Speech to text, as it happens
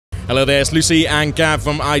Hello there, it's Lucy and Gav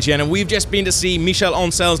from IGN, and we've just been to see Michel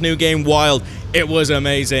Ancel's new game, Wild. It was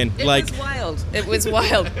amazing. It was wild. It was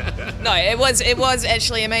wild. No, it was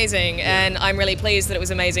actually amazing, and I'm really pleased that it was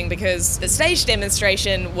amazing because the stage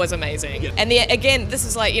demonstration was amazing. Yeah. And again, this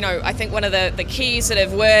is like, you know, I think one of the key sort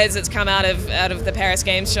of words that's come out of the Paris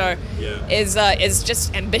Games Show is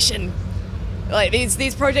just ambition. Like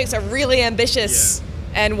these projects are really ambitious. Yeah.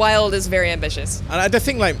 And Wild is very ambitious. And the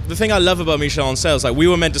thing I love about Michel Ancel is, like, we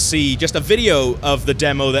were meant to see just a video of the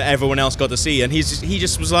demo that everyone else got to see, and he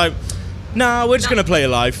just was like, nah, we're just gonna play it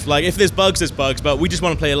live. Like, if there's bugs, but we just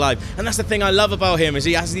want to play it live. And that's the thing I love about him, is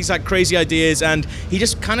he has these like crazy ideas, and he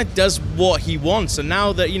just kind of does what he wants. And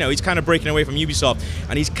now that, you know, he's kind of breaking away from Ubisoft,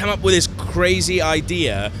 and he's come up with this crazy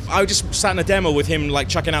idea. I just sat in a demo with him, like,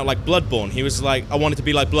 chucking out like Bloodborne. He was like, I want it to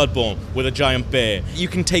be like Bloodborne with a giant bear. You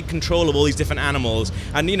can take control of all these different animals,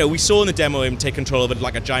 and, you know, we saw in the demo him take control of it,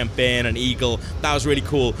 like a giant bear and an eagle. That was really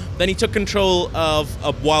cool. Then he took control of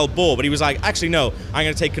a wild boar, but he was like, actually no, I'm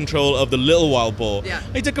gonna take control of the little wild boar. Yeah.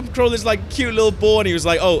 He took control of this like cute little boar, and he was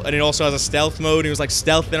like, oh, and it also has a stealth mode. He was like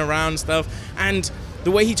stealthing around and stuff. And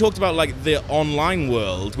the way he talked about like the online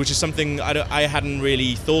world, which is something I hadn't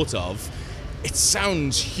really thought of, it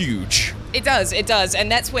sounds huge. It does,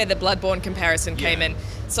 and that's where the Bloodborne comparison came in.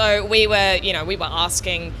 So we were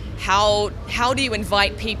asking how do you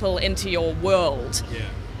invite people into your world? Yeah.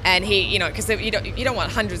 And he, you know, because you don't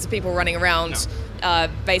want hundreds of people running around,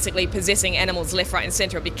 basically possessing animals left, right, and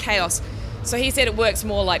center. It'd be chaos. So he said it works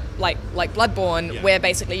more like Bloodborne, where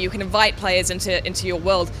basically you can invite players into your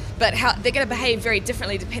world, but how they're going to behave very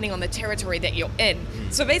differently depending on the territory that you're in.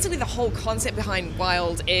 So basically the whole concept behind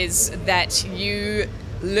Wild is that you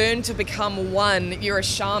learn to become one. You're a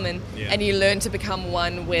shaman, and you learn to become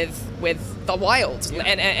one with the wild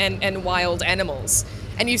and wild animals.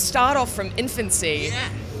 And you start off from infancy. Yeah.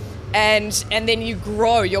 And then you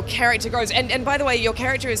grow, your character grows. And by the way, your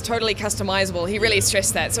character is totally customizable. He really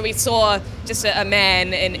stressed that. So we saw just a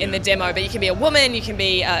man in the demo, but you can be a woman, you can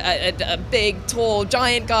be a big, tall,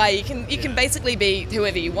 giant guy. You can basically be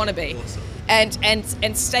whoever you want to be. Awesome.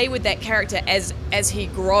 And stay with that character as he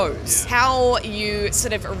grows. Yeah. How you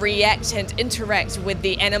sort of react and interact with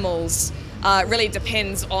the animals really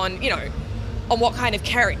depends on, you know, on what kind of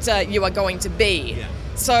character you are going to be. Yeah.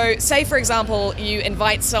 So, say for example, you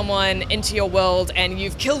invite someone into your world and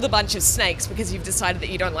you've killed a bunch of snakes because you've decided that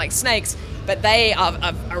you don't like snakes, but they are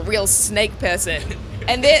a real snake person,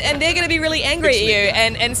 and they're going to be really angry at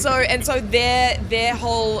you, and so their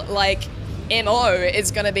whole like MO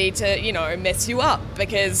is going to be to, you know, mess you up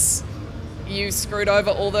because you screwed over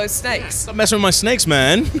all those snakes. Stop messing with my snakes,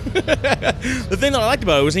 man. The thing that I liked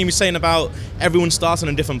about it was he was saying about everyone starts in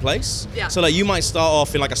a different place. Yeah. So like you might start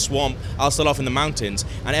off in like a swamp, I'll start off in the mountains,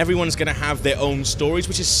 and everyone's gonna have their own stories,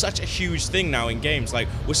 which is such a huge thing now in games. Like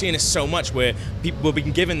we're seeing this so much where people are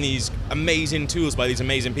being given these amazing tools by these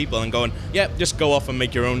amazing people and going, yeah, just go off and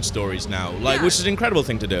make your own stories now. Like, which is an incredible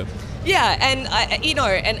thing to do. Yeah, and you know,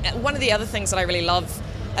 and one of the other things that I really love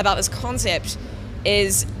about this concept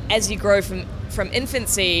is as you grow from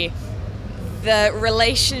infancy, the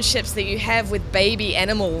relationships that you have with baby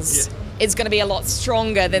animals is going to be a lot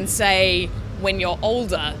stronger than, say, when you're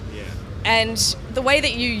older. Yeah. And the way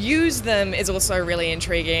that you use them is also really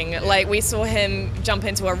intriguing. Yeah. Like we saw him jump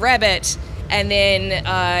into a rabbit and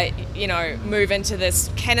then, you know, move into this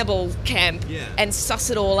cannibal camp and suss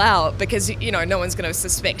it all out because, you know, no one's going to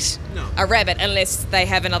suspect a rabbit unless they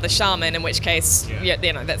have another shaman, in which case, you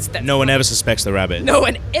know, that's no one ever suspects the rabbit. No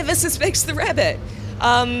one ever suspects the rabbit.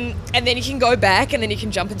 And then you can go back and then you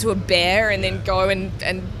can jump into a bear and then go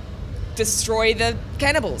and destroy the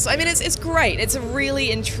cannibals. I mean, it's great. It's a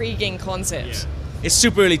really intriguing concept. Yeah. It's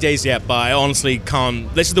super early days yet, but I honestly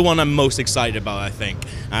can't. This is the one I'm most excited about, I think.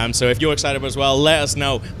 So if you're excited as well, let us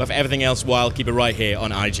know. But for everything else, Wild, keep it right here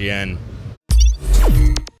on IGN.